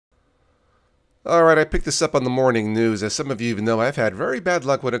Alright, I picked this up on the morning news. As some of you know, I've had very bad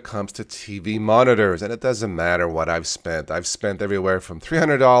luck when it comes to TV monitors, and it doesn't matter what I've spent. I've spent everywhere from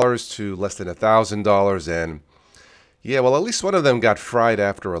 $300 to less than $1,000, and yeah, well, at least one of them got fried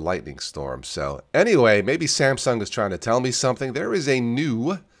after a lightning storm. So anyway, maybe Samsung is trying to tell me something. There is a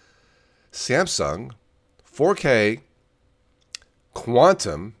new Samsung 4K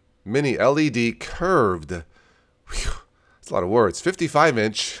Quantum Mini LED curved. Whew, that's a lot of words.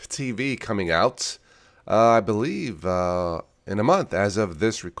 55-inch TV coming out, I believe, in a month as of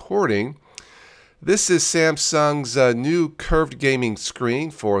this recording. This is Samsung's new curved gaming screen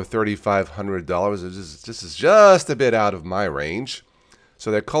for $3,500. This is just a bit out of my range.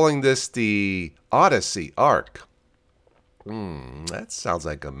 So they're calling this the Odyssey Arc. That sounds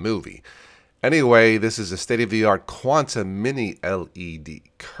like a movie. Anyway, this is a state-of-the-art quantum mini LED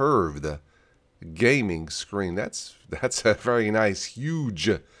curved gaming screen. That's a very nice, huge,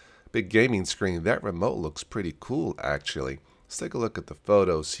 big gaming screen. That remote looks pretty cool, actually. Let's take a look at the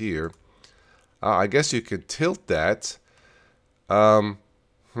photos here. I guess you could tilt that. It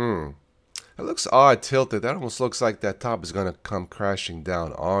looks odd tilted. That almost looks like that top is going to come crashing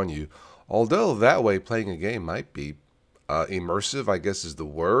down on you. Although that way playing a game might be immersive, I guess is the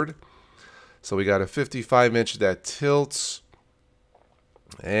word. So we got a 55-inch that tilts.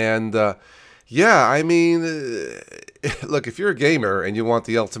 And yeah, I mean, look, if you're a gamer and you want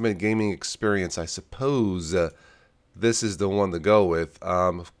the ultimate gaming experience, I suppose this is the one to go with.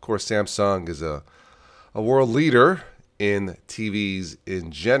 Of course, Samsung is a world leader in TVs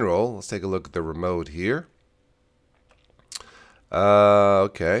in general. Let's take a look at the remote here.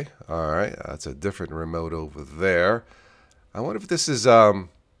 Okay, all right, that's a different remote over there. I wonder if this is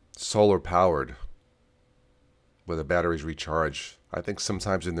solar powered, where the batteries recharge. I think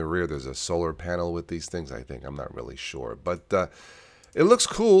sometimes in the rear there's a solar panel with these things. I'm not really sure, but it looks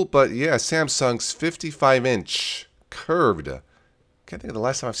cool. But yeah, Samsung's 55-inch curved. Can't think of the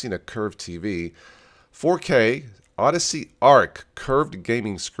last time I've seen a curved TV. 4K Odyssey Arc curved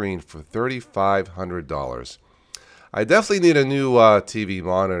gaming screen for $3,500. I definitely need a new TV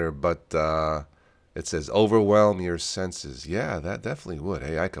monitor, but it says overwhelm your senses. Yeah, that definitely would.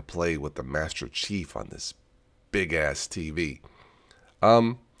 Hey, I could play with the Master Chief on this big ass TV.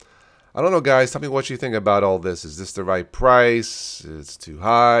 I don't know, guys. Tell me what you think about all this. Is this the right price? It's too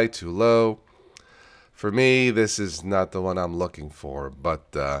high, too low? For me, this is not the one I'm looking for,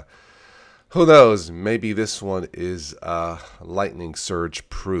 but who knows? Maybe this one is lightning surge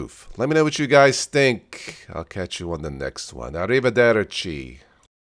proof. Let me know what you guys think. I'll catch you on the next one. Arrivederci.